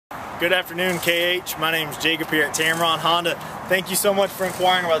Good afternoon, KH. My name is Jacob here at Tameron Honda. Thank you so much for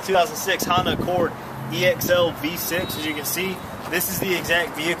inquiring about the 2006 Honda Accord EXL V6. As you can see, this is the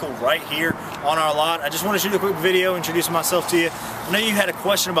exact vehicle right here on our lot. I just want to shoot a quick video introducing myself to you. I know you had a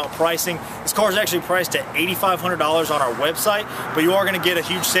question about pricing. This car is actually priced at $8,500 on our website, but you are going to get a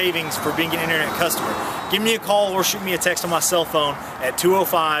huge savings for being an internet customer. Give me a call or shoot me a text on my cell phone at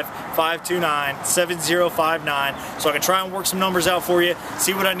 205-529-7059 so I can try and work some numbers out for you,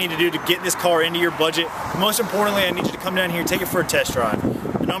 see what I need to do to get this car into your budget. But most importantly, I need you to come down here and take it for a test drive.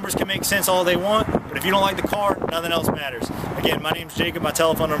 The numbers can make sense all they want, but if you don't like the car, nothing else matters. Again, my name's Jacob. My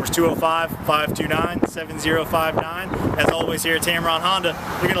telephone number is 205-529-7059. As always, here at Tameron Honda,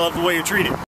 you're going to love the way you're treated.